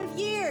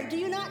year. Do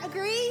you not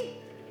agree?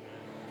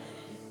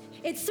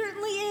 It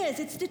certainly is.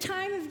 It's the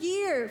time of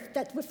year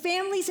that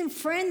families and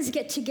friends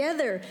get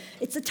together.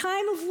 It's a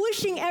time of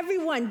wishing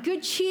everyone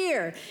good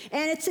cheer,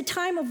 and it's a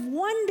time of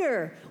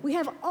wonder. We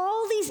have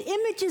all these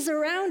images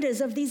around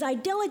us of these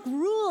idyllic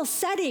rural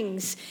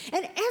settings,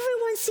 and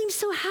everyone seems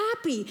so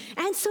happy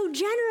and so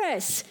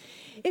generous.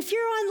 If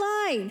you're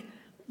online,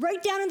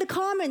 write down in the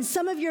comments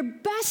some of your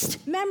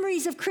best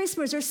memories of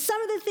Christmas or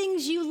some of the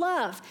things you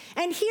love.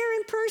 And here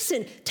in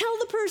person, tell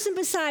the person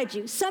beside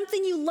you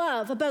something you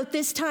love about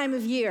this time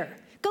of year.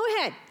 Go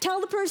ahead,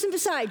 tell the person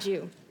beside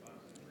you.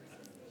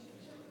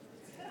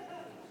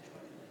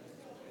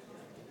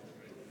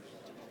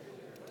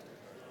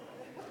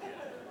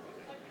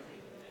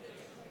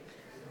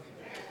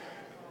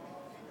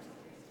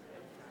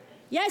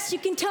 Yes, you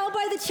can tell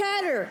by the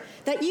chatter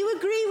that you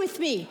agree with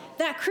me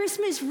that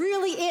Christmas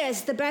really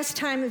is the best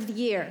time of the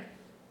year.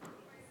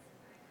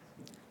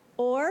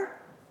 Or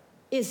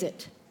is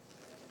it?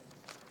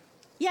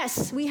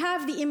 Yes, we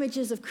have the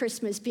images of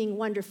Christmas being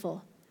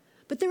wonderful,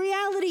 but the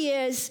reality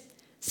is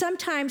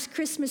sometimes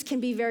Christmas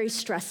can be very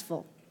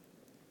stressful.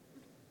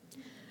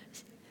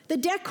 The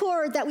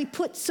decor that we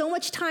put so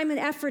much time and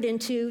effort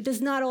into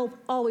does not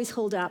always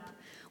hold up.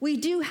 We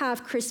do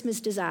have Christmas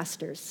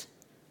disasters.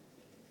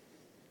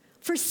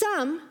 For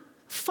some,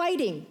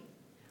 fighting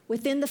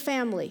within the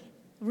family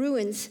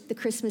ruins the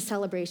Christmas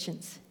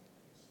celebrations.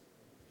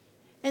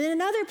 And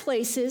in other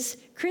places,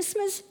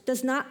 Christmas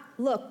does not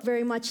look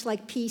very much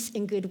like peace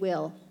and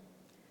goodwill.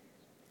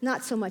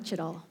 Not so much at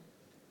all.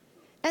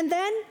 And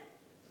then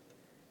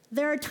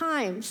there are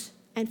times,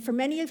 and for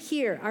many of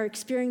here are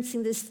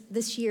experiencing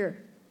this year,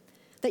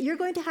 that you're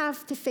going to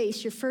have to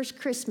face your first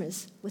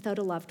Christmas without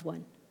a loved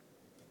one.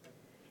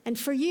 And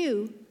for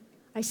you,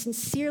 I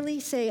sincerely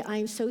say I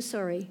am so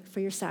sorry for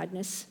your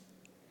sadness,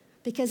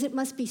 because it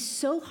must be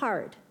so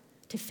hard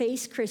to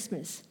face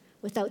Christmas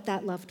without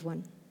that loved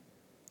one.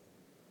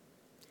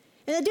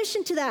 In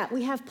addition to that,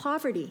 we have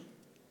poverty.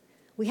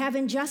 We have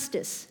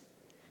injustice.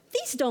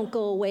 These don't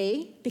go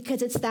away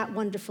because it's that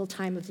wonderful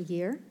time of the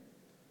year.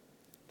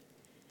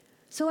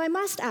 So I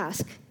must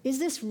ask, is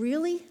this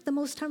really the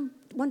most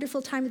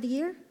wonderful time of the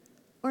year?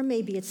 Or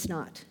maybe it's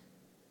not.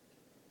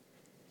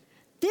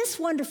 This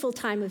wonderful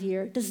time of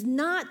year does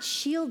not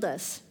shield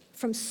us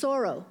from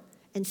sorrow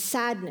and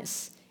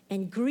sadness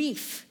and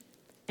grief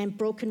and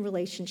broken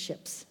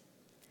relationships.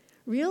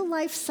 Real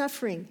life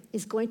suffering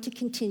is going to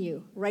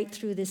continue right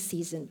through this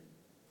season.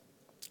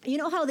 You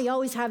know how they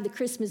always have the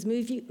Christmas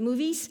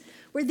movies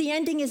where the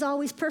ending is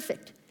always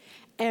perfect?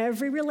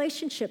 Every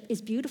relationship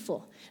is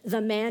beautiful. The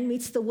man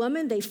meets the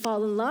woman, they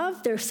fall in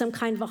love, there's some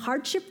kind of a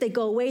hardship, they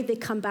go away, they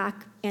come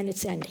back, and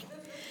it's ending.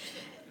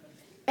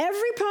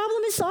 Every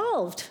problem is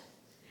solved.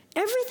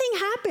 Everything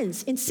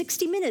happens in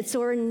 60 minutes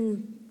or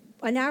in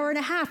an hour and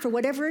a half or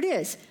whatever it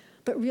is.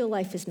 But real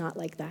life is not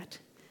like that.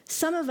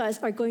 Some of us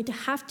are going to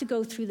have to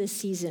go through this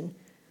season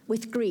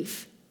with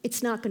grief.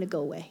 It's not going to go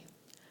away.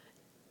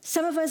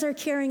 Some of us are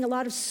carrying a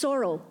lot of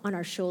sorrow on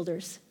our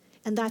shoulders,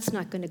 and that's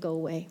not going to go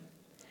away.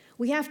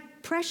 We have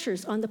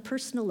pressures on the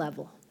personal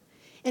level.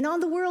 And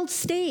on the world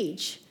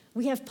stage,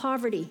 we have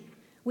poverty,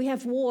 we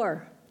have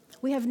war,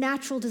 we have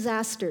natural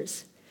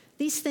disasters.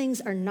 These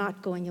things are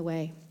not going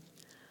away.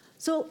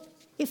 So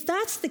if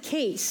that's the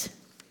case,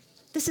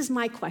 this is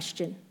my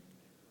question.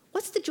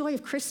 What's the joy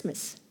of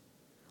Christmas?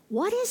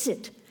 What is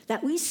it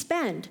that we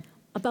spend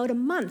about a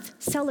month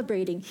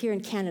celebrating here in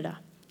Canada?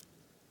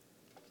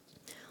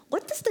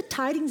 What does the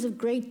tidings of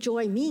great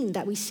joy mean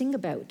that we sing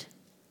about?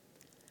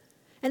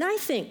 And I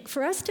think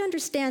for us to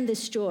understand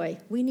this joy,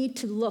 we need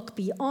to look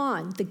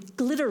beyond the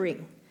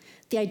glittering,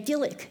 the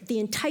idyllic,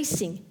 the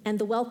enticing, and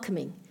the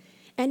welcoming.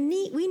 And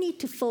we need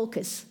to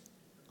focus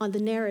on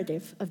the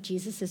narrative of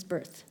Jesus'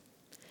 birth.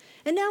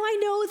 And now I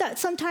know that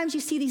sometimes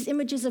you see these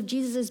images of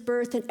Jesus'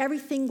 birth and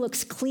everything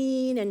looks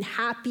clean and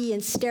happy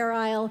and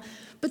sterile.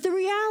 But the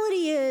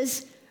reality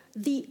is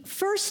the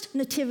first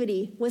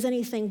nativity was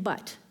anything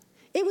but.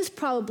 It was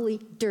probably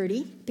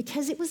dirty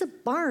because it was a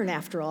barn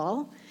after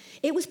all.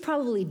 It was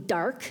probably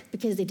dark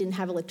because they didn't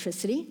have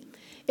electricity.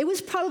 It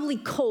was probably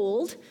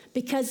cold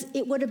because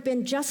it would have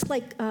been just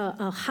like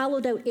a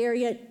hollowed out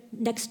area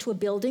next to a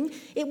building.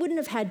 It wouldn't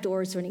have had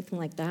doors or anything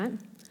like that.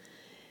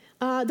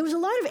 There was a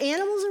lot of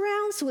animals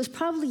around, so it was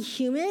probably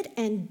humid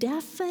and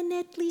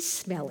definitely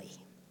smelly.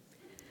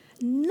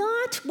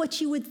 Not what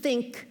you would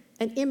think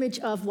an image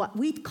of what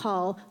we'd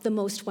call the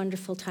most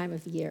wonderful time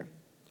of the year.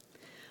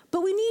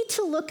 But we need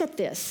to look at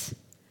this,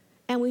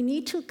 and we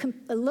need to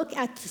look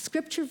at the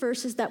scripture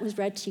verses that was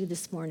read to you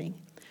this morning.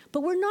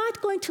 But we're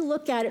not going to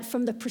look at it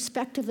from the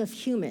perspective of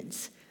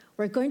humans.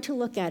 We're going to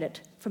look at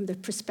it from the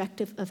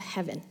perspective of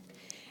heaven.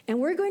 And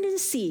we're going to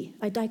see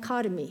a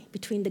dichotomy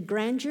between the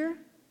grandeur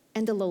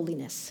and the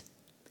lowliness.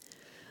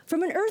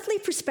 From an earthly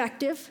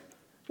perspective,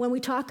 when we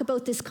talk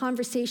about this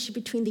conversation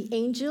between the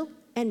angel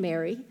and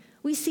Mary,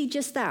 we see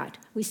just that.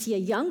 We see a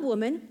young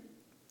woman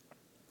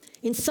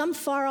in some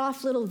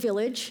far-off little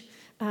village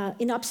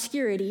in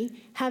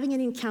obscurity having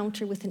an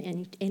encounter with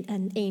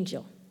an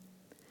angel.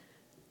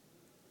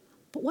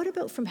 But what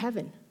about from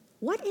heaven?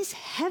 What is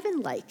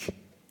heaven like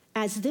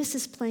as this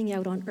is playing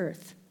out on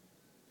earth?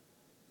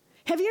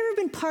 Have you ever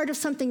been part of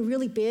something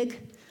really big,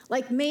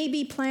 like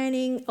maybe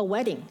planning a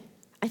wedding?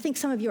 I think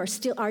some of you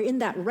are in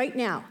that right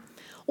now.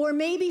 Or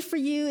maybe for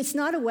you, it's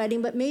not a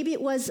wedding, but maybe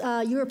it was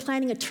you were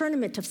planning a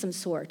tournament of some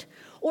sort.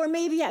 Or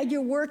maybe at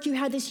your work, you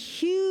had this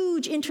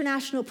huge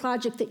international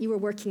project that you were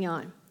working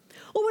on.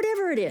 Or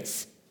whatever it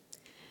is.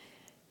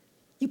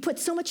 You put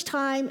so much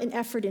time and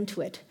effort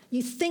into it.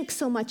 You think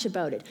so much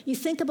about it. You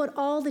think about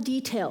all the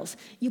details.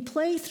 You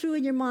play through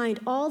in your mind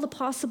all the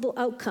possible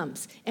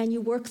outcomes, and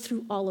you work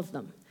through all of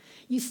them.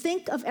 You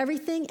think of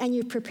everything, and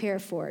you prepare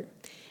for it.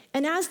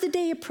 And as the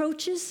day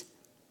approaches,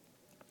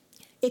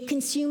 it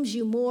consumes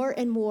you more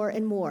and more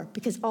and more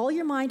because all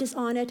your mind is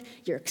on it.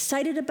 You're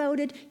excited about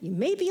it. You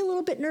may be a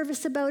little bit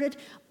nervous about it,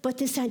 but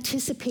this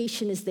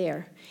anticipation is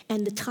there,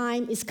 and the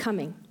time is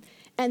coming.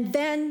 And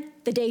then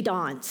the day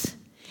dawns.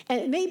 And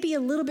it may be a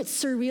little bit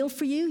surreal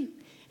for you,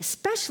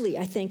 especially,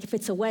 I think, if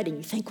it's a wedding.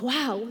 You think,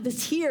 wow,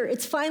 it's here.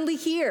 It's finally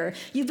here.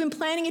 You've been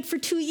planning it for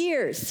 2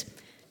 years.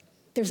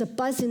 There's a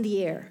buzz in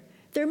the air.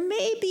 There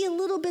may be a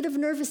little bit of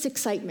nervous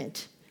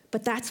excitement,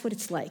 but that's what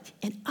it's like.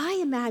 And I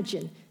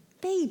imagine,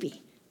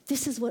 maybe,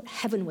 this is what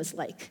heaven was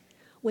like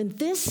when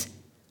this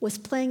was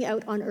playing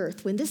out on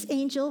earth, when this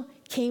angel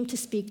came to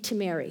speak to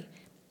Mary.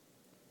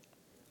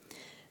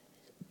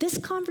 This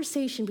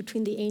conversation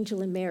between the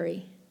angel and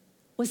Mary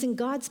was in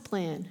God's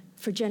plan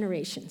for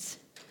generations,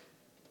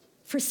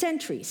 for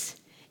centuries.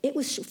 It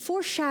was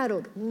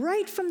foreshadowed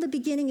right from the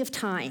beginning of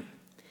time.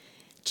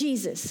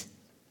 Jesus,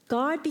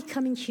 God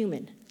becoming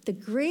human, the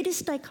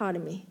greatest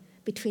dichotomy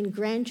between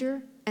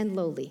grandeur and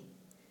lowly.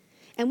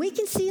 And we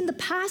can see in the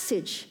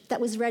passage that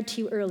was read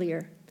to you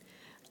earlier,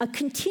 a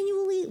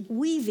continually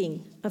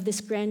weaving of this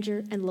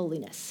grandeur and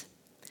lowliness.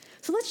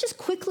 So let's just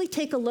quickly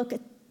take a look at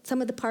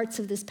some of the parts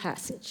of this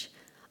passage.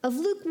 Of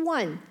Luke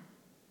 1,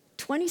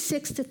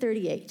 26 to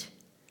 38.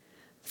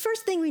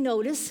 First thing we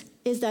notice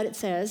is that it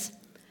says,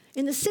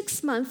 in the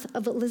 6th month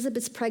of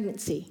Elizabeth's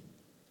pregnancy.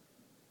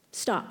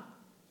 Stop.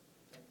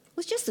 It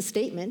was just a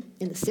statement,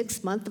 in the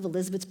 6th month of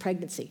Elizabeth's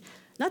pregnancy.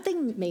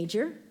 Nothing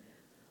major,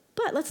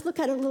 but let's look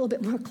at it a little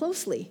bit more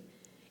closely.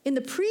 In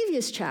the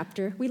previous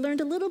chapter, we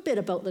learned a little bit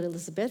about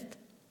Elizabeth.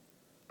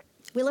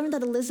 We learned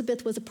that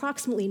Elizabeth was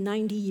approximately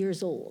 90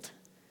 years old.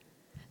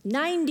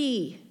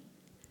 90.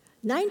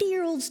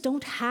 90-year-olds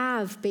don't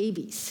have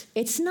babies.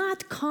 It's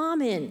not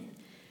common.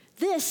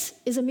 This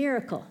is a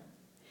miracle.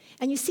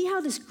 And you see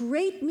how this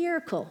great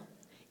miracle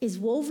is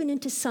woven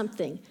into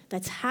something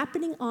that's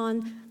happening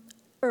on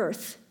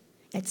earth.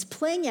 It's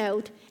playing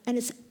out, and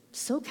it's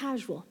so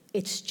casual.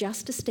 It's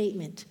just a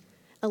statement,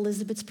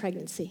 Elizabeth's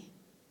pregnancy.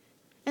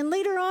 And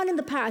later on in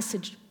the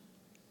passage,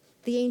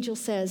 the angel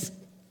says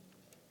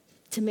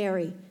to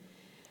Mary,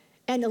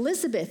 and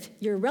Elizabeth,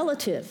 your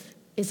relative,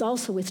 is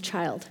also with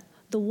child,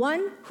 the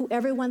one who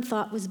everyone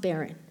thought was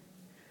barren.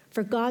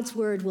 For God's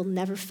word will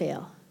never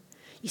fail.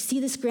 You see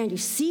this grandeur. You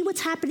see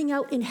what's happening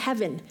out in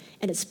heaven,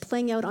 and it's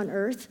playing out on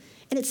earth,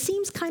 and it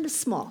seems kind of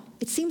small.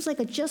 It seems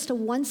like just a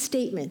one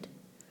statement.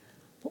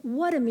 But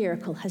what a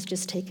miracle has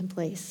just taken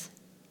place.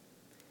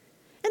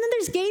 And then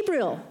there's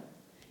Gabriel.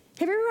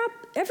 Have you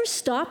ever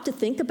stopped to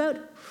think about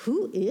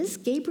who is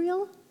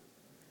Gabriel?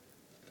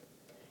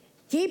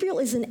 Gabriel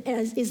is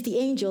the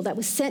angel that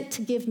was sent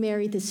to give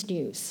Mary this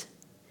news.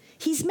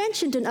 He's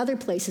mentioned in other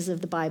places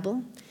of the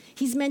Bible.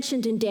 He's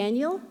mentioned in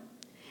Daniel,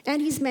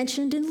 and he's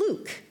mentioned in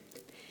Luke.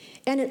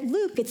 And in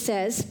Luke, it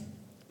says,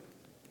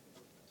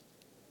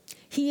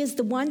 he is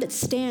the one that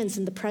stands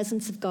in the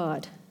presence of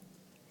God.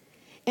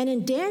 And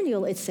in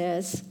Daniel, it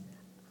says,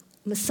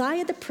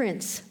 Messiah the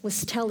Prince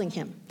was telling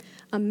him,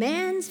 a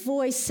man's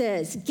voice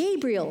says,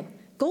 Gabriel,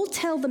 go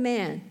tell the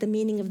man the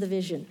meaning of the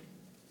vision.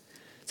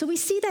 So we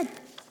see that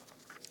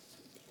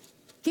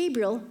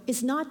Gabriel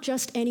is not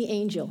just any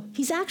angel.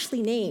 He's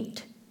actually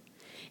named.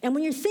 And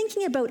when you're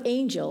thinking about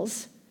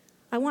angels,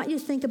 I want you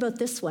to think about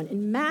this one.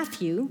 In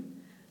Matthew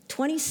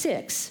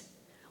 26,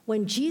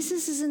 when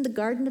Jesus is in the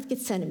Garden of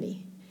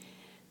Gethsemane,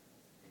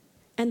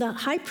 and the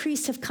high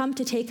priests have come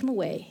to take him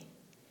away,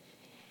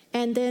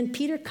 and then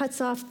Peter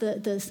cuts off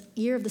the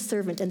ear of the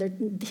servant,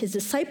 and his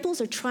disciples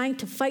are trying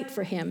to fight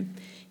for him.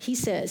 He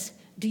says,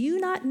 do you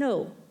not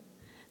know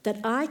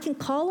that I can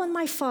call on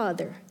my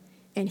Father,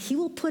 and he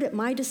will put at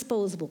my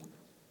disposal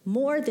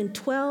more than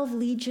 12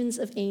 legions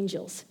of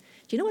angels?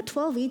 Do you know what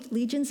 12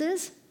 legions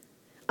is?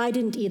 I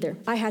didn't either.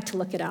 I had to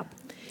look it up.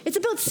 It's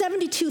about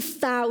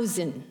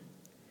 72,000.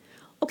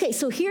 Okay,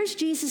 so here's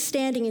Jesus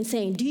standing and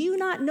saying, do you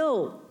not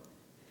know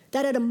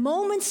that at a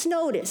moment's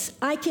notice,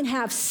 I can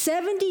have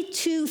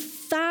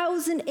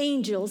 72,000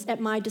 angels at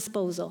my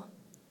disposal?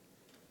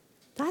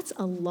 That's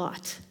a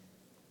lot.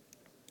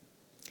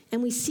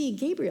 And we see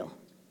Gabriel.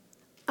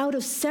 Out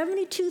of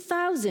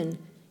 72,000,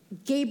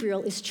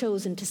 Gabriel is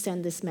chosen to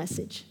send this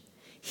message.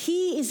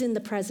 He is in the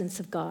presence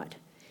of God.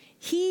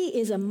 He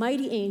is a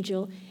mighty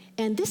angel,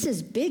 and this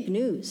is big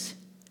news.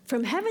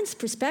 From heaven's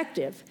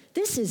perspective,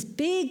 this is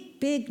big,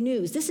 big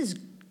news. This is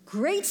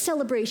great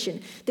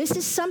celebration. This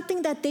is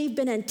something that they've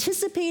been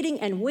anticipating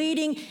and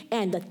waiting,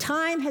 and the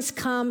time has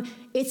come.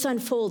 It's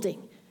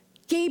unfolding.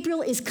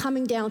 Gabriel is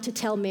coming down to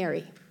tell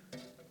Mary.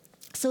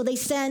 So they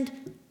send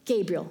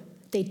Gabriel.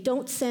 They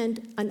don't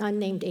send an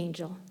unnamed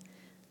angel.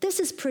 This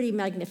is pretty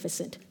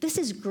magnificent. This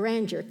is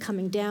grandeur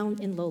coming down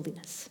in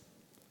lowliness.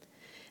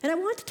 And I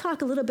want to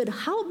talk a little bit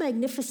how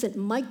magnificent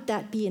might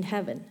that be in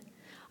heaven.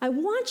 I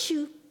want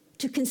you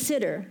to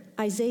consider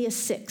Isaiah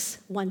 6,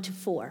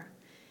 1-4.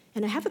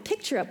 And I have a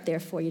picture up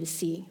there for you to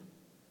see.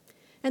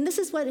 And this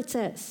is what it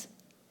says.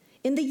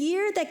 In the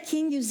year that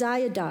King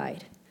Uzziah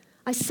died,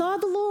 I saw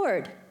the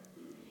Lord.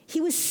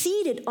 He was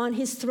seated on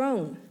his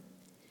throne.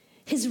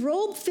 His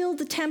robe filled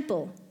the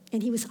temple,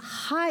 and he was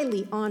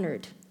highly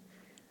honored.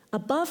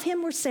 Above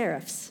him were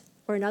seraphs,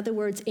 or in other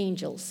words,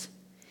 angels.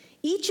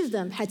 Each of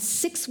them had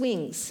 6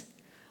 wings.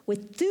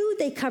 With 2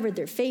 they covered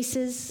their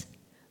faces,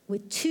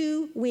 with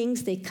 2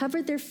 wings they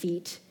covered their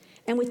feet,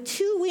 and with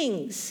 2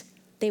 wings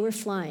they were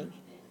flying.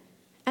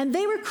 And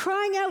they were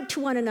crying out to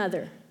one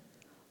another,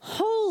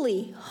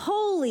 Holy,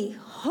 holy,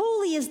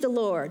 holy is the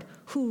Lord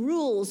who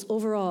rules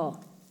over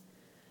all.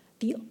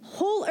 The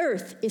whole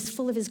earth is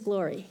full of his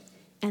glory,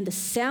 and the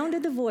sound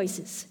of the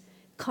voices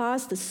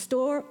caused the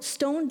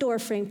stone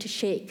doorframe to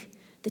shake.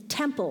 The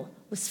temple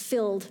was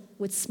filled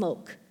with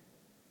smoke.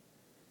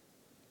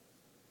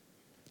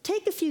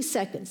 Take a few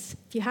seconds,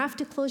 if you have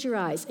to close your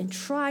eyes, and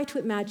try to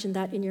imagine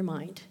that in your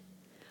mind.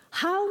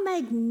 How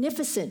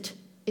magnificent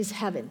is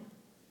heaven?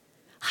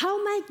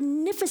 How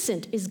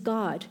magnificent is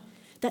God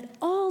that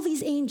all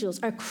these angels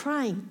are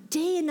crying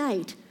day and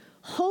night,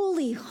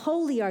 Holy,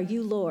 holy are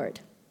you, Lord.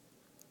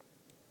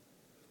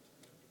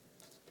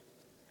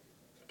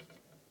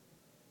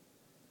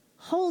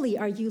 Holy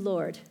are you,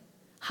 Lord.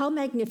 How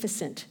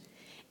magnificent.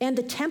 And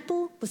the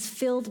temple was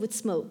filled with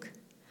smoke.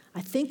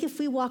 I think if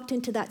we walked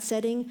into that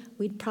setting,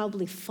 we'd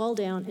probably fall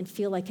down and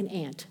feel like an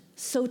ant.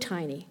 So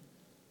tiny.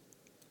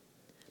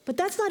 But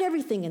that's not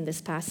everything in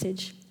this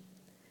passage.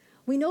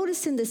 We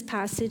notice in this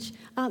passage,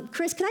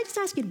 Chris, can I just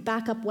ask you to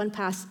back up one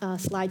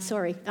slide?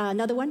 Sorry.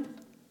 Another one?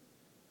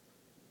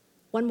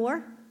 One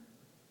more?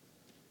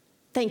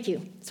 Thank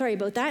you. Sorry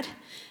about that.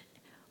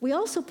 We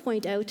also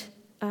point out,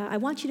 I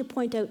want you to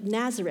point out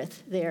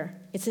Nazareth there.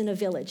 It's in a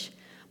village.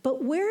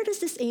 But where does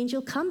this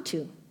angel come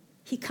to?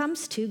 He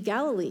comes to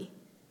Galilee.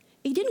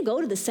 He didn't go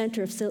to the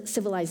center of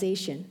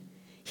civilization.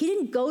 He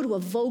didn't go to a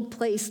vogue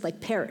place like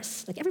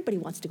Paris. Like everybody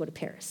wants to go to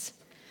Paris.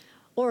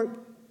 Or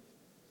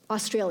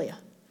Australia.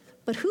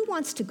 But who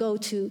wants to go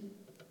to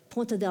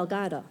Ponta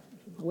Delgada?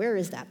 Where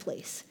is that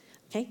place?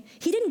 Okay?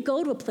 He didn't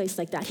go to a place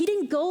like that. He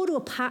didn't go to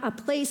a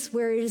place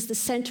where it is the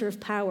center of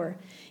power.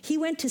 He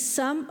went to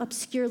some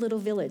obscure little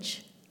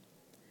village.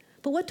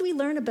 But what do we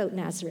learn about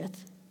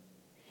Nazareth?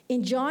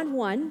 In John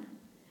 1,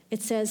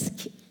 it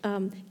says,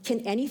 can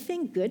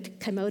anything good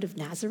come out of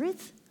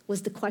Nazareth?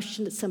 Was the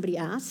question that somebody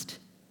asked.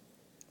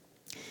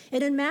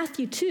 And in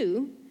Matthew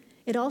 2,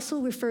 it also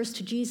refers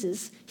to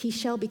Jesus. He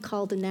shall be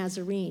called a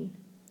Nazarene.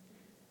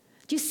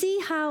 Do you see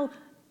how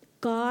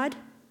God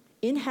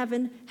in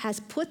heaven has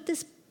put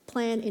this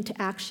plan into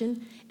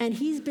action, and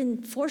he's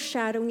been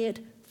foreshadowing it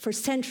for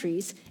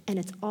centuries, and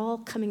it's all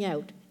coming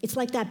out. It's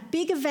like that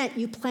big event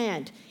you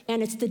planned,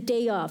 and it's the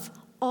day of.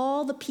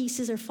 All the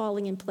pieces are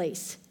falling in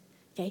place.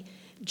 Okay?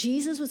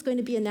 Jesus was going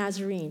to be a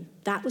Nazarene.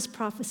 That was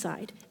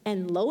prophesied.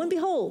 And lo and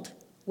behold,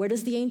 where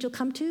does the angel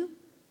come to?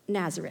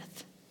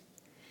 Nazareth.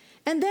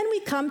 And then we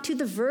come to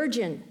the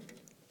virgin.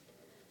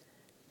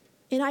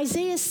 In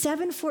Isaiah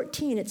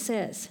 7:14, it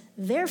says,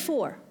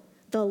 therefore,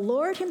 the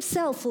Lord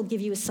himself will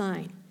give you a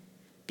sign.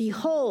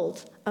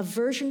 Behold, a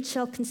virgin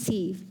shall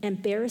conceive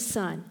and bear a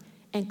son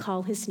and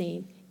call his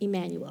name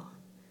Emmanuel.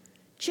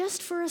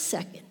 Just for a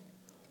second,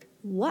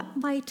 what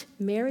might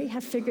Mary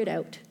have figured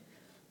out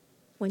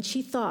when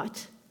she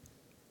thought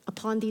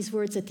upon these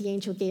words that the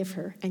angel gave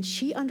her, and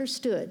she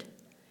understood,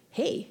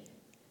 hey,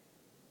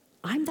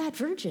 I'm that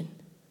virgin.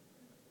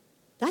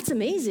 That's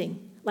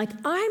amazing. Like,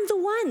 I'm the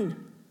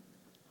one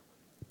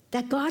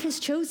that God has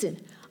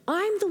chosen.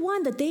 I'm the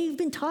one that they've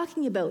been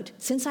talking about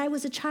since I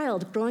was a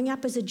child, growing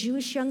up as a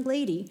Jewish young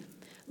lady,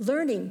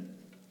 learning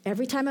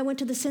every time I went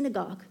to the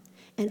synagogue.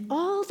 And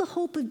all the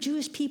hope of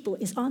Jewish people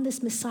is on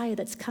this Messiah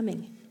that's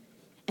coming.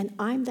 And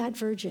I'm that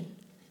virgin.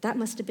 That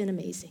must have been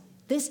amazing.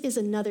 This is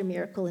another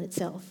miracle in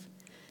itself.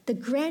 The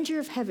grandeur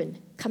of heaven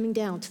coming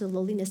down to the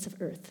lowliness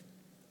of earth.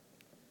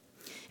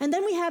 And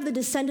then we have the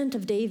descendant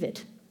of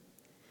David.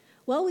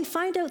 Well, we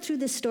find out through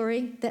this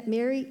story that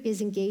Mary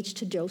is engaged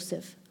to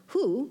Joseph,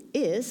 who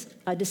is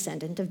a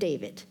descendant of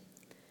David.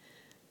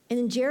 And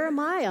in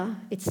Jeremiah,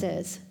 it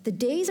says, the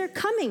days are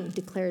coming,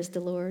 declares the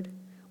Lord,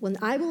 when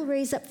I will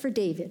raise up for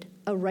David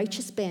a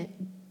righteous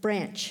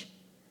branch,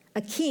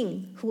 a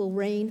king who will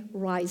reign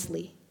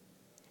wisely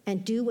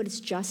and do what is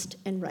just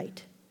and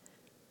right.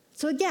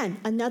 So again,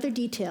 another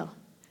detail.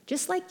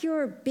 Just like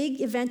your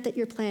big event that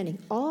you're planning,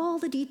 all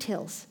the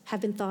details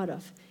have been thought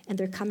of, and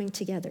they're coming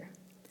together.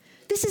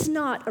 This is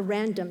not a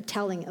random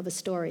telling of a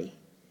story.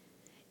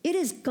 It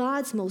is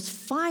God's most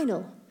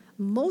final,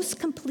 most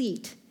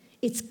complete,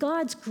 It's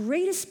God's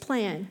greatest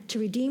plan to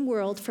redeem the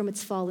world from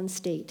its fallen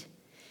state.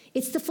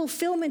 It's the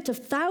fulfillment of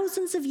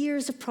thousands of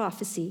years of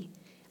prophecy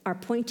are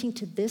pointing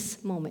to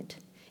this moment.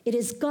 It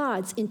is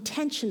God's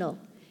intentional,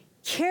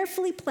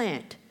 carefully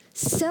planned,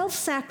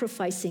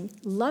 self-sacrificing,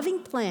 loving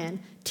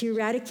plan to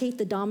eradicate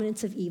the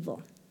dominance of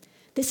evil.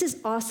 This is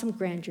awesome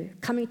grandeur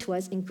coming to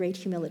us in great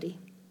humility.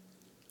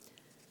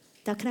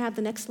 Now, can I have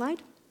the next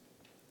slide?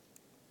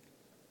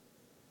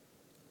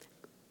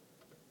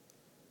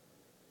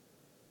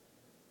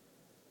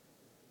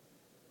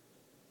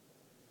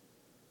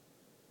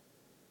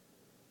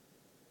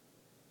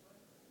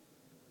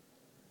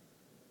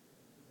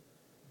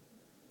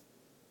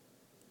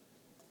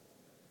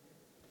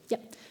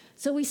 Yep.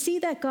 So we see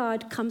that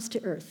God comes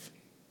to earth.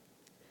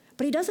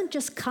 But he doesn't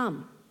just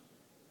come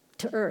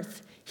to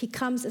earth. He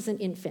comes as an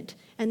infant.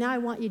 And now I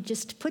want you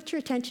just to put your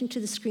attention to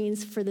the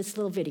screens for this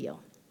little video.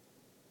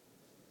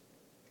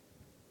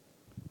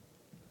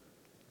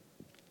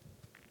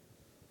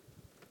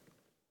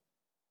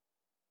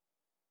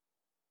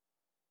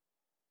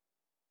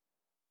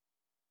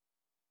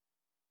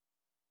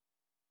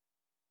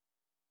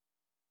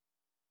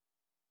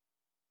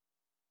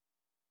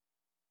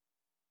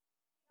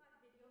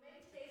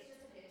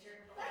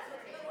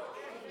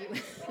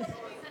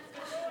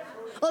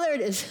 Oh, there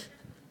it is.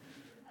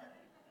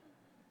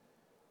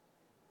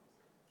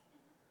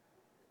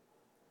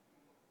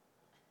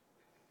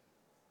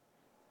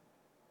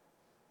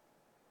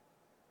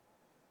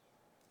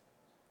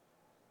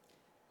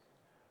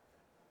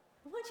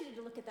 I want you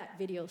to look at that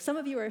video. Some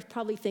of you are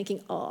probably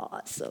thinking, oh,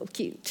 it's so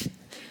cute.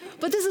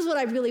 But this is what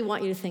I really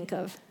want you to think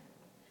of.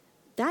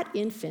 That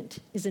infant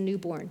is a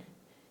newborn.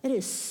 It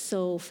is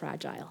so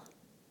fragile.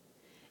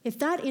 If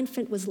that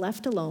infant was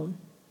left alone,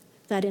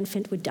 that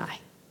infant would die.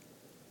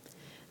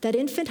 That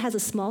infant has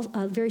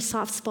a very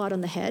soft spot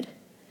on the head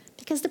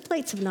because the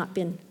plates have not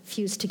been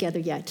fused together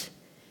yet.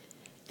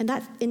 And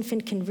that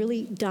infant can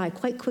really die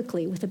quite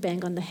quickly with a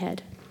bang on the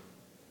head.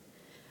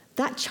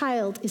 That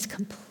child is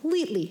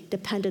completely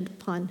dependent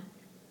upon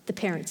the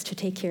parents to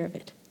take care of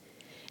it.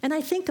 And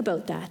I think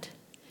about that.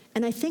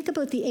 And I think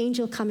about the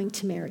angel coming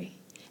to Mary.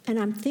 And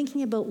I'm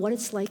thinking about what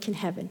it's like in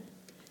heaven.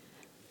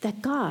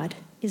 That God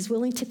is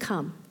willing to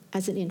come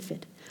as an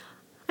infant.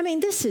 I mean,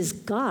 this is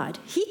God.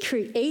 He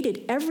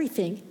created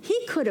everything.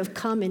 He could have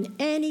come in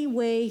any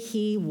way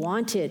he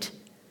wanted.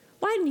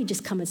 Why didn't he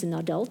just come as an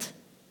adult?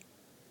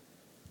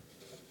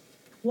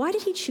 Why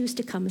did he choose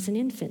to come as an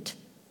infant?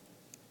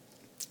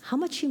 How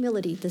much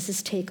humility does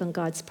this take on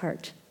God's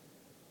part?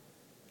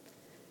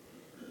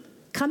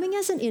 Coming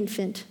as an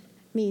infant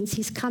means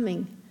he's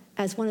coming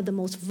as one of the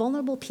most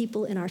vulnerable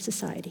people in our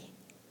society,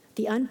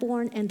 the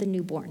unborn and the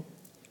newborn.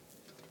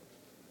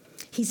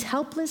 He's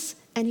helpless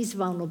and he's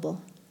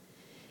vulnerable.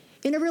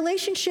 In a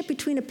relationship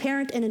between a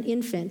parent and an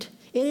infant,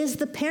 it is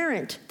the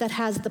parent that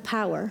has the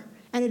power,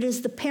 and it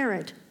is the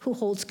parent who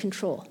holds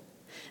control.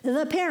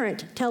 The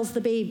parent tells the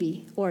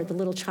baby or the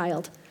little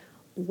child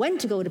when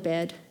to go to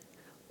bed,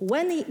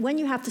 when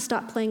you have to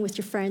stop playing with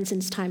your friends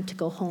and it's time to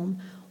go home,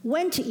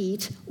 when to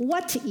eat,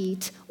 what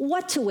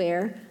to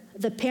wear.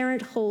 The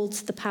parent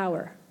holds the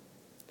power.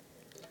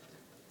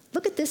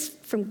 Look at this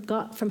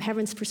from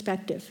heaven's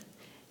perspective.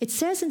 It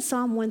says in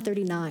Psalm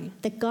 139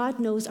 that God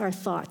knows our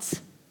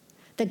thoughts,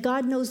 that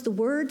God knows the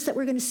words that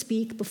we're going to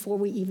speak before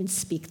we even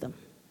speak them.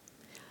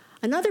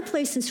 Another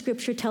place in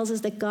Scripture tells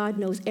us that God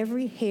knows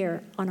every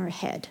hair on our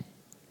head.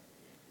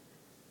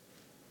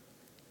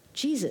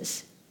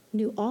 Jesus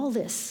knew all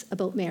this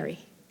about Mary,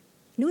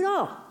 knew it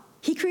all.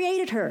 He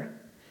created her,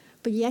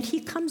 but yet he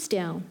comes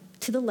down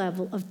to the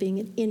level of being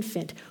an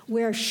infant,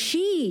 where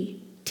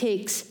she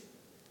takes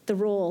the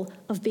role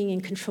of being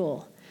in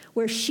control,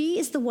 where she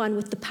is the one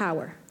with the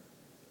power.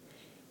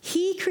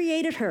 He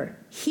created her.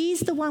 He's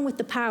the one with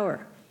the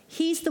power.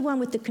 He's the one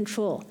with the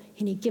control,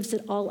 and he gives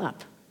it all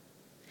up.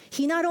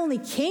 He not only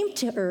came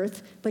to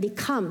earth, but he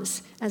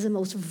comes as the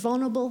most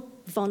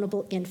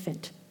vulnerable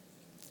infant.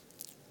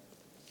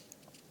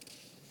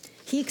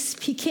 He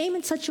came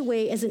in such a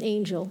way as an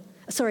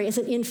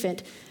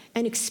infant,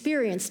 and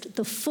experienced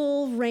the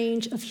full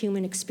range of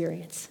human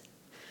experience.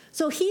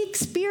 So he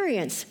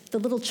experienced the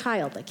little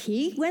child. Like,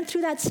 he went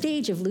through that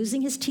stage of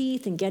losing his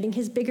teeth and getting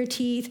his bigger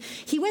teeth.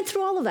 He went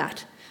through all of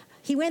that.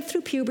 He went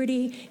through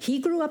puberty. He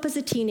grew up as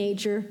a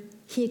teenager.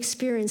 He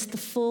experienced the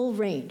full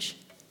range.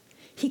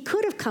 He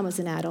could have come as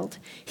an adult.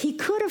 He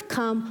could have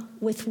come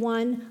with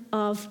one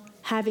of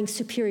having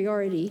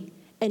superiority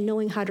and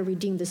knowing how to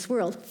redeem this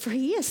world, for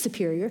he is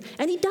superior,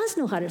 and he does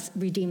know how to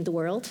redeem the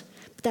world,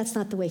 but that's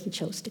not the way he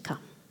chose to come.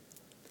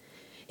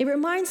 It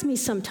reminds me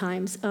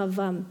sometimes of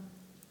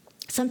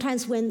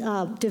sometimes when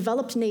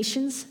developed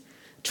nations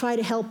try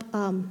to help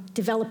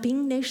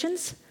developing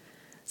nations.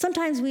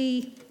 Sometimes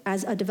we,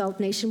 as a developed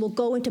nation, will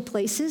go into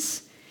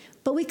places,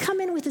 but we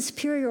come in with a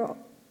superior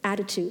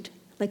attitude,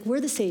 like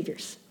we're the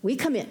saviors. We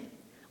come in.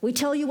 We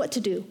tell you what to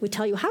do. We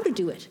tell you how to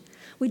do it.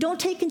 We don't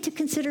take into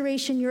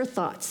consideration your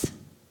thoughts.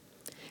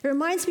 It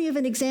reminds me of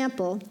an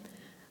example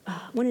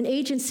when an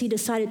agency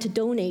decided to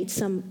donate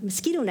some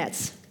mosquito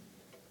nets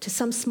to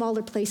some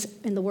smaller place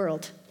in the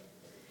world.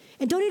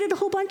 and donated a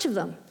whole bunch of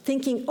them,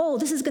 thinking, oh,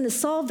 this is going to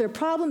solve their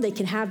problem. They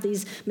can have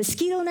these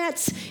mosquito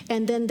nets,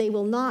 and then they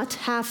will not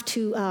have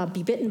to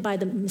be bitten by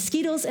the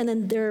mosquitoes, and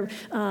then their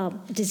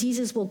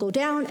diseases will go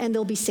down, and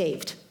they'll be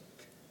saved.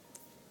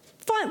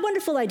 Fun,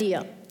 wonderful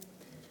idea.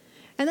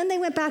 And then they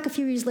went back a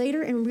few years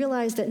later and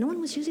realized that no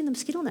one was using the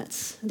mosquito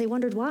nets. And they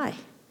wondered why.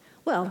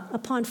 Well,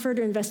 upon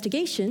further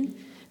investigation,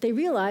 they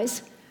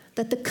realized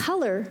that the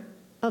color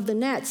of the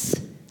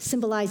nets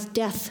symbolized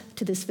death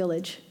to this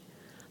village.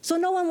 So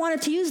no one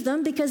wanted to use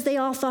them because they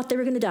all thought they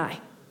were going to die.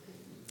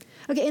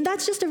 Okay, and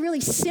that's just a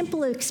really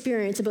simple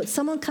experience about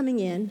someone coming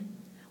in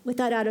with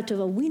that attitude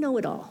of, we know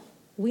it all.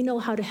 We know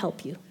how to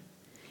help you.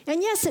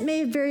 And yes, it may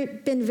have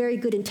been very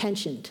good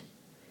intentioned.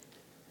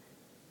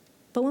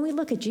 But when we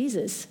look at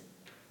Jesus,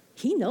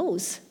 he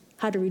knows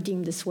how to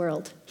redeem this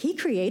world. He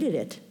created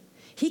it.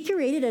 He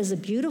created it as a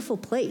beautiful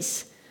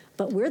place,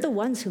 but we're the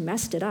ones who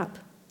messed it up.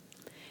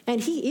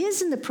 And he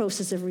is in the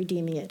process of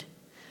redeeming it.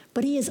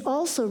 But he is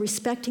also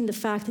respecting the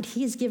fact that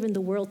he has given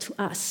the world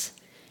to us,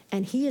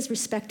 and he is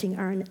respecting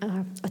our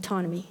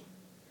autonomy.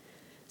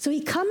 So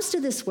he comes to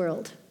this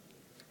world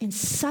in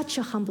such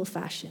a humble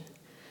fashion.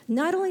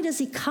 Not only does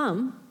he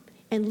come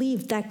and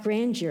leave that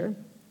grandeur,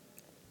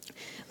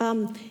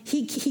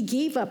 he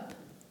gave up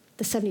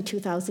the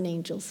 72,000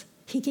 angels.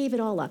 He gave it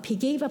all up. He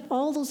gave up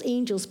all those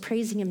angels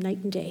praising him night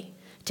and day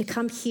to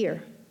come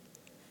here.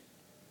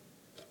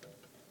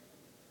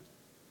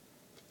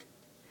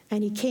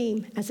 And he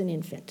came as an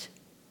infant.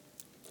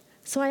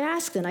 So I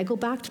ask then, I go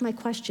back to my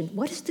question,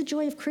 what is the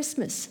joy of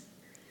Christmas?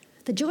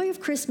 The joy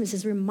of Christmas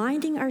is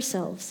reminding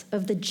ourselves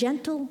of the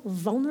gentle,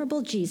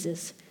 vulnerable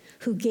Jesus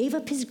who gave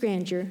up his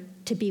grandeur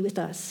to be with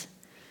us,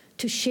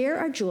 to share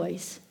our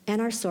joys and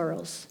our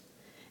sorrows,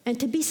 and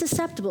to be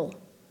susceptible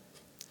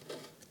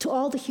to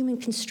all the human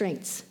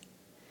constraints,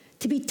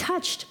 to be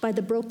touched by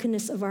the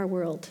brokenness of our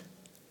world,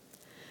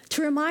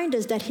 to remind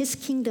us that his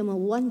kingdom will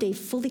one day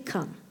fully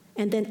come,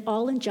 and then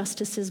all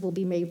injustices will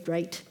be made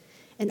right,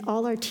 and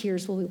all our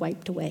tears will be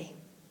wiped away.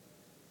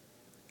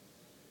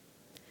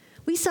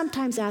 We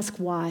sometimes ask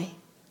why.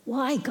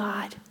 Why,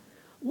 God?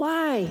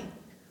 Why?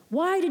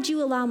 Why did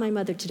you allow my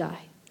mother to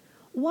die?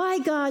 Why,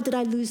 God, did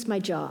I lose my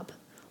job?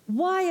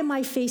 Why am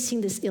I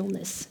facing this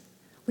illness?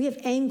 We have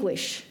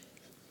anguish.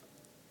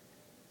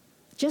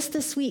 Just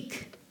this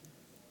week,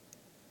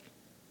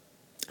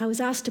 I was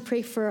asked to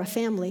pray for a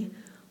family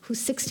whose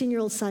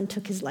 16-year-old son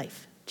took his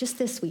life, just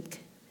this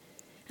week.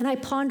 And I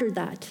pondered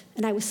that,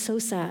 and I was so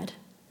sad.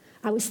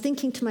 I was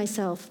thinking to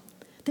myself,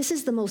 this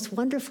is the most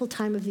wonderful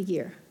time of the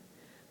year.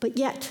 But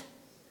yet,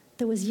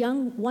 there was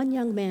one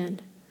young man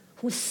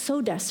who was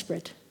so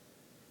desperate,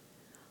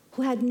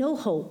 who had no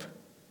hope,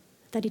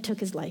 that he took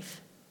his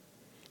life.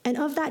 And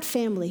of that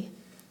family,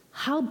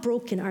 how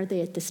broken are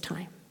they at this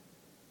time?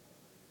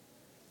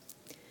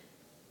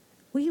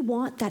 We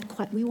want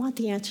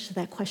the answer to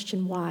that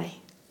question, why?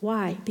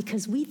 Why?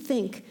 Because we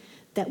think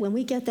that when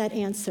we get that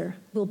answer,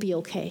 we'll be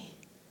okay.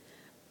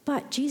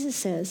 But Jesus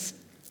says,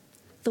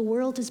 the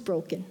world is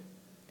broken,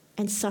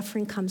 and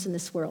suffering comes in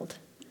this world.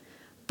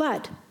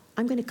 But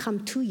I'm going to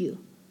come to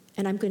you,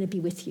 and I'm going to be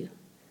with you.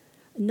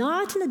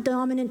 Not in a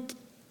dominant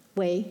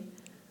way,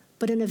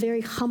 but in a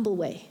very humble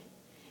way.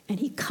 And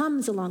he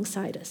comes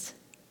alongside us,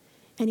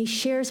 and he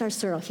shares our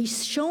sorrow.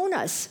 He's shown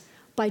us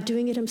by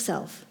doing it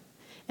himself.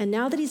 And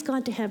now that he's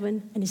gone to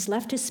heaven and he's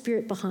left his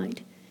spirit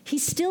behind,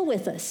 he's still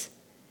with us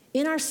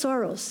in our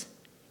sorrows,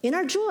 in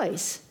our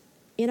joys,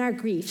 in our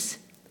griefs.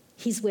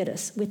 He's with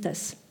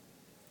us.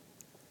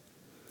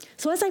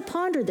 So as I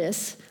ponder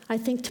this, I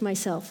think to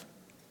myself,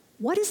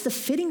 what is the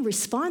fitting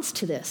response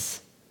to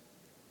this?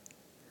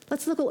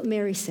 Let's look at what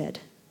Mary said.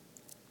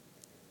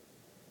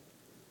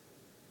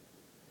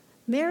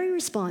 Mary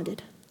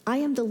responded, I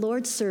am the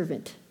Lord's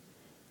servant.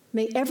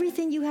 May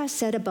everything you have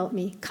said about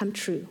me come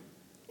true.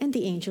 And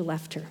the angel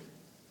left her.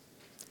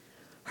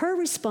 Her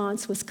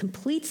response was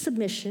complete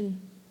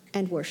submission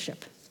and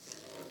worship.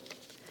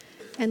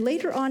 And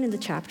later on in the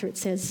chapter, it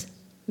says,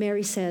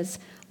 Mary says,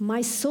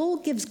 my soul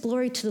gives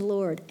glory to the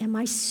Lord, and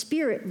my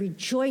spirit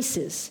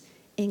rejoices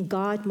in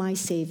God, my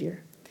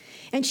Savior.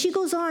 And she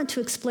goes on to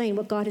explain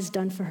what God has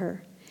done for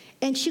her.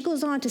 And she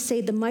goes on to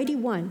say, the mighty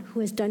one who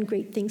has done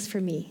great things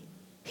for me,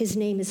 his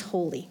name is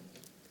holy.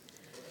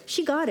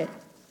 She got it.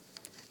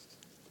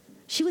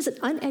 She was an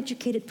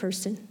uneducated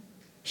person.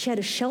 She had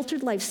a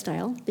sheltered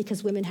lifestyle,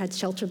 because women had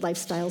sheltered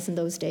lifestyles in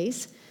those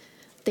days.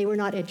 They were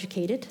not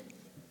educated.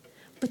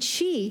 But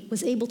she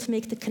was able to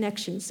make the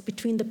connections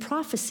between the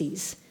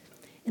prophecies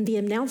and the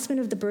announcement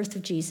of the birth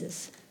of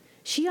Jesus.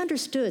 She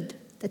understood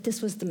that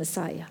this was the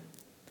Messiah.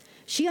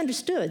 She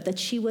understood that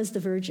she was the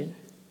virgin.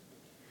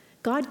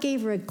 God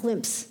gave her a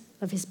glimpse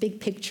of his big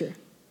picture,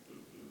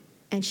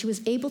 and she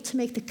was able to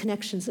make the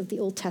connections of the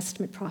Old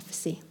Testament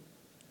prophecy.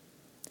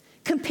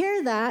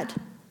 Compare that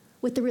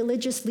with the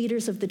religious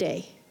leaders of the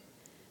day.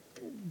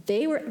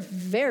 They were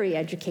very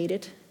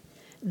educated.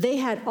 They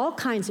had all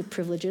kinds of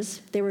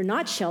privileges. They were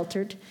not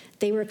sheltered.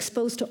 They were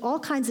exposed to all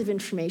kinds of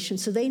information,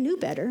 so they knew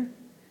better.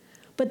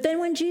 But then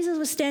when Jesus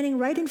was standing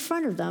right in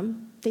front of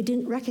them, they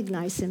didn't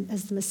recognize him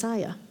as the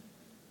Messiah.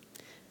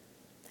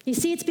 You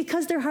see, it's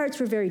because their hearts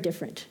were very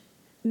different.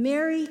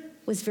 Mary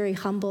was very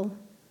humble.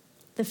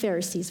 The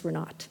Pharisees were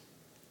not.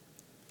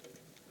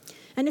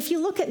 And if you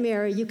look at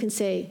Mary, you can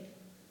say,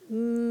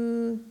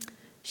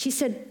 she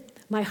said,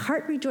 "My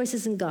heart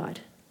rejoices in God."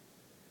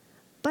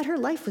 But her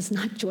life was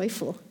not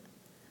joyful.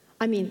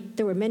 I mean,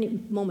 there were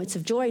many moments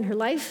of joy in her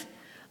life,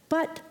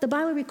 but the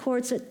Bible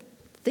records that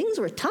things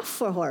were tough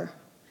for her.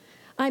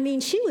 I mean,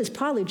 she was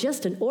probably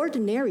just an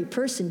ordinary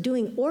person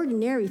doing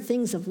ordinary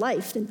things of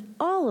life, and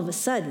all of a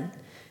sudden,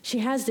 she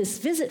has this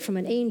visit from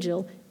an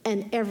angel,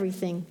 and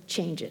everything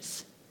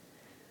changes.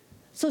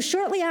 So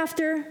shortly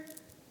after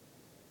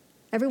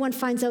everyone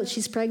finds out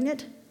she's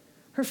pregnant,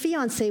 her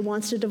fiancé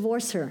wants to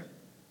divorce her.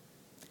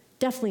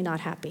 Definitely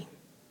not happy.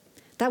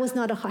 That was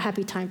not a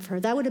happy time for her.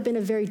 That would have been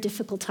a very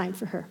difficult time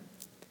for her.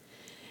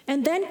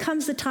 And then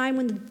comes the time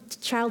when the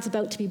child's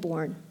about to be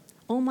born.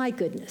 Oh my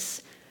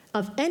goodness.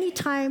 Of any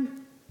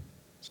time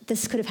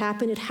this could have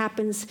happened, it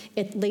happens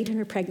late in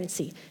her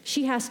pregnancy.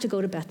 She has to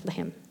go to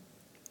Bethlehem.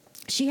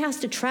 She has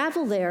to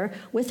travel there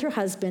with her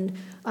husband,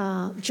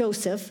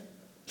 Joseph.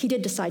 He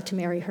did decide to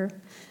marry her,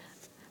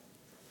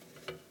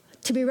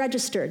 to be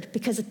registered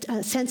because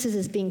a census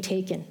is being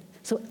taken.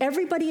 So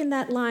everybody in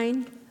that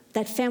line,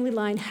 that family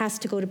line, has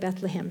to go to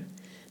Bethlehem.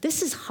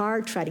 This is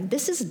hard treading.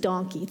 This is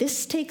donkey.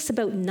 This takes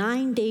about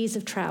 9 days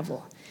of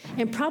travel.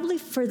 And probably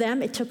for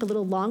them, it took a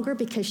little longer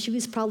because she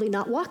was probably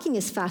not walking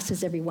as fast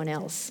as everyone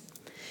else.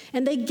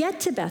 And they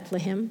get to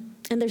Bethlehem,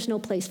 and there's no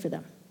place for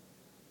them.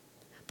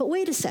 But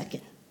wait a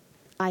second,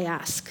 I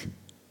ask.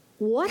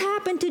 What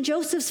happened to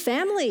Joseph's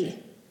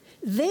family?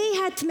 They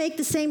had to make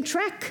the same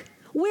trek.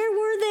 Where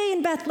were they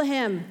in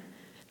Bethlehem?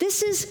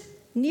 This is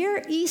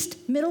Near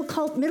East,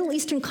 Middle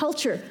Eastern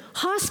culture.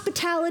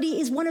 Hospitality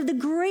is one of the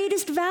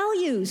greatest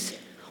values.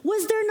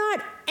 Was there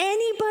not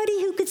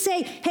anybody who could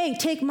say, "Hey,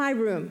 take my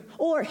room,"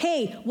 or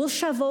 "Hey, we'll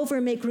shove over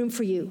and make room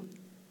for you"?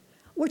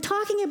 We're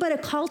talking about a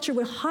culture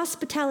where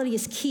hospitality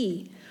is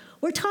key.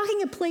 We're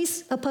talking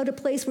about a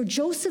place where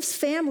Joseph's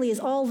family is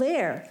all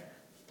there.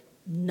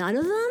 None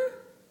of them,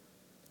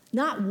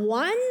 not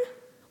one,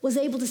 was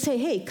able to say,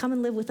 "Hey, come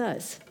and live with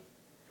us."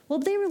 Well,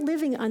 they were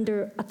living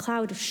under a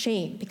cloud of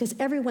shame because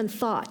everyone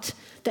thought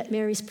that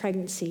Mary's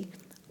pregnancy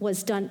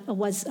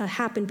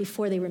happened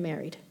before they were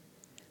married.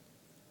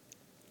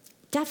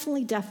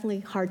 Definitely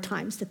hard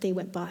times that they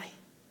went by.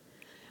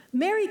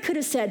 Mary could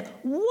have said,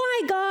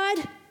 "Why,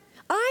 God?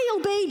 I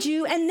obeyed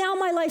you, and now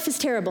my life is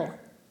terrible."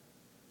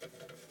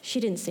 She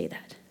didn't say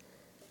that.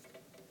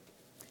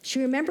 She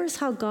remembers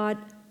how God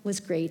was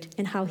great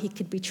and how he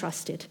could be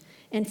trusted,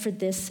 and for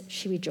this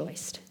she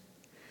rejoiced.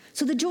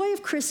 So the joy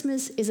of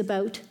Christmas is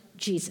about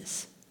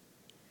Jesus.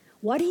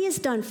 What he has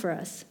done for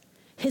us,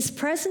 his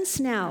presence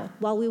now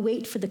while we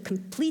wait for the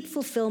complete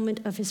fulfillment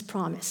of his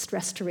promised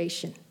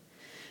restoration,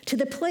 to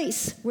the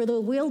place where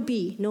there will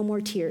be no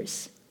more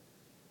tears.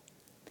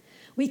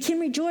 We can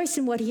rejoice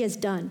in what he has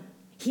done.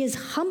 He has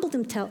humbled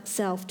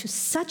himself to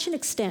such an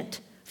extent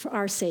for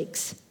our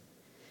sakes.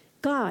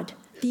 God,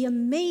 the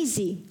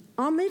amazing,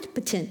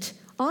 omnipotent,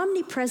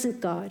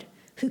 omnipresent God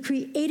who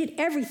created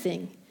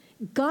everything,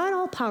 God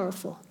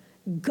all-powerful,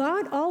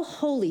 God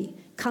all-holy,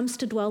 comes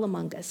to dwell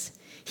among us.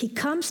 He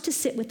comes to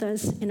sit with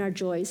us in our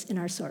joys and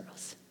our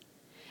sorrows.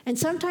 And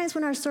sometimes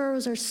when our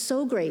sorrows are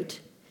so great,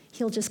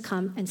 he'll just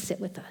come and sit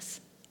with us.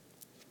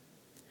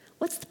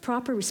 What's the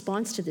proper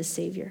response to this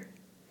Savior?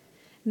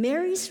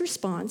 Mary's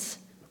response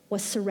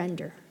was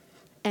surrender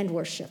and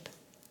worship.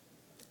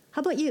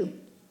 How about you?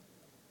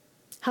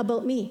 How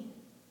about me?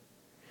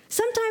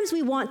 Sometimes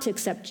we want to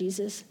accept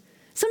Jesus.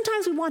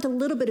 Sometimes we want a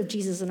little bit of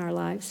Jesus in our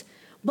lives,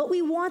 but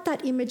we want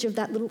that image of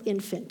that little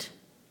infant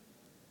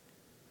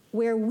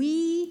where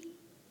we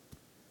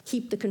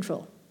keep the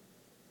control,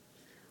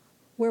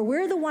 where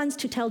we're the ones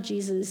to tell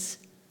Jesus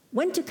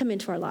when to come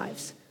into our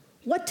lives,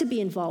 what to be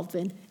involved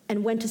in,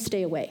 and when to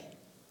stay away.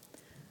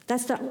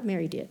 That's not what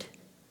Mary did.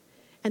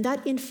 And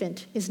that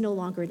infant is no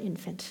longer an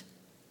infant.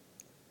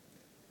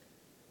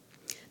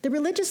 The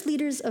religious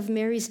leaders of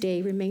Mary's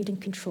day remained in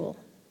control.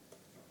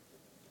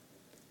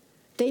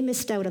 They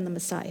missed out on the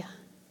Messiah.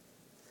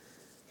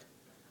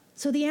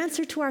 So the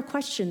answer to our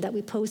question that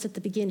we posed at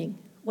the beginning,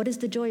 what is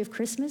the joy of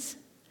Christmas?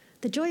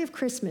 The joy of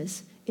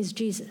Christmas is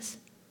Jesus.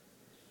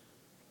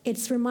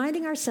 It's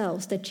reminding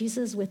ourselves that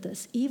Jesus is with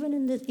us, even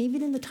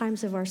in the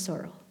times of our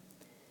sorrow.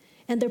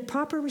 And the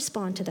proper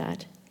response to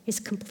that is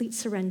complete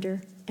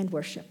surrender and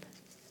worship.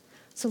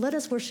 So let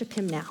us worship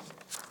him now.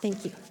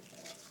 Thank you.